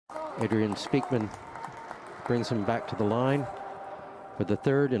Adrian Speakman brings him back to the line for the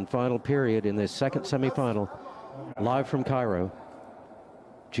third and final period in this second semifinal, live from Cairo,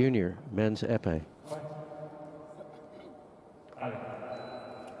 junior men's épée.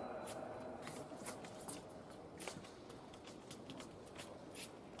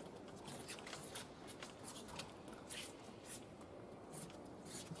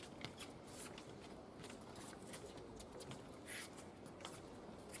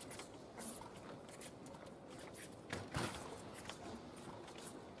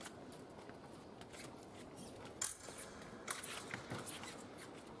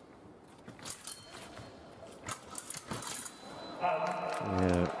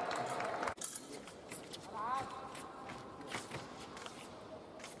 Yeah.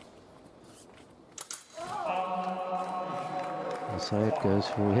 Elsayed goes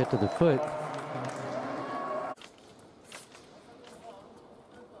for a hit to the foot.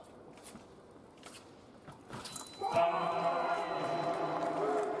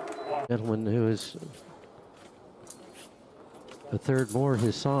 Gentleman who is a third more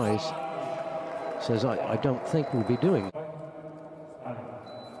his size says, I don't think we'll be doing it.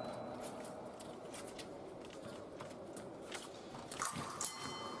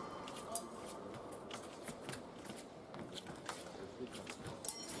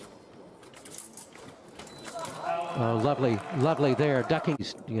 Oh, lovely, lovely there, ducking.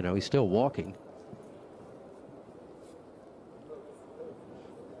 You know, he's still walking.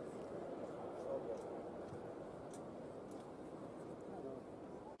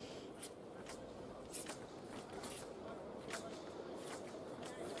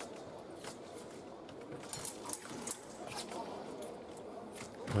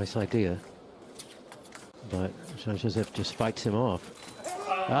 Nice idea, but Jean Joseph just fights him off.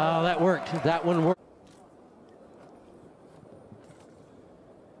 Oh, that worked. That one worked.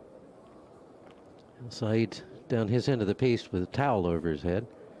 Elsayed down his end of the piece with a towel over his head.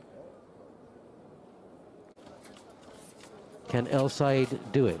 Can Elsayed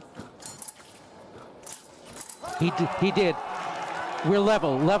do it? He did. We're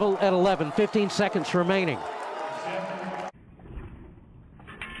level at 11, 15 seconds remaining.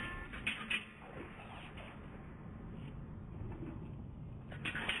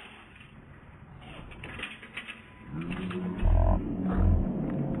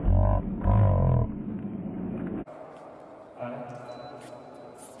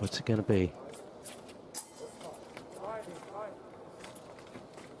 What's it going to be?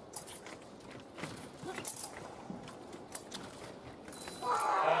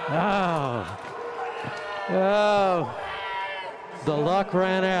 Oh, oh, the luck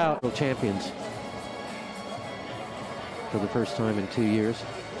ran out. Champions for the first time in 2 years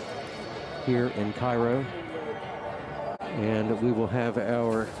here in Cairo. And we will have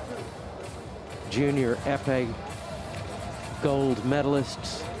our junior épée gold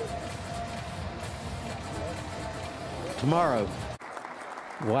medalists tomorrow.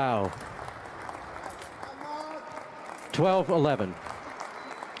 Wow. 12-11.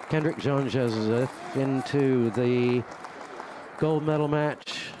 Kendrick Jean Joseph into the gold medal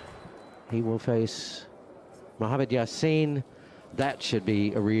match. He will face Mohamed Elsayed. That should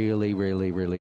be a really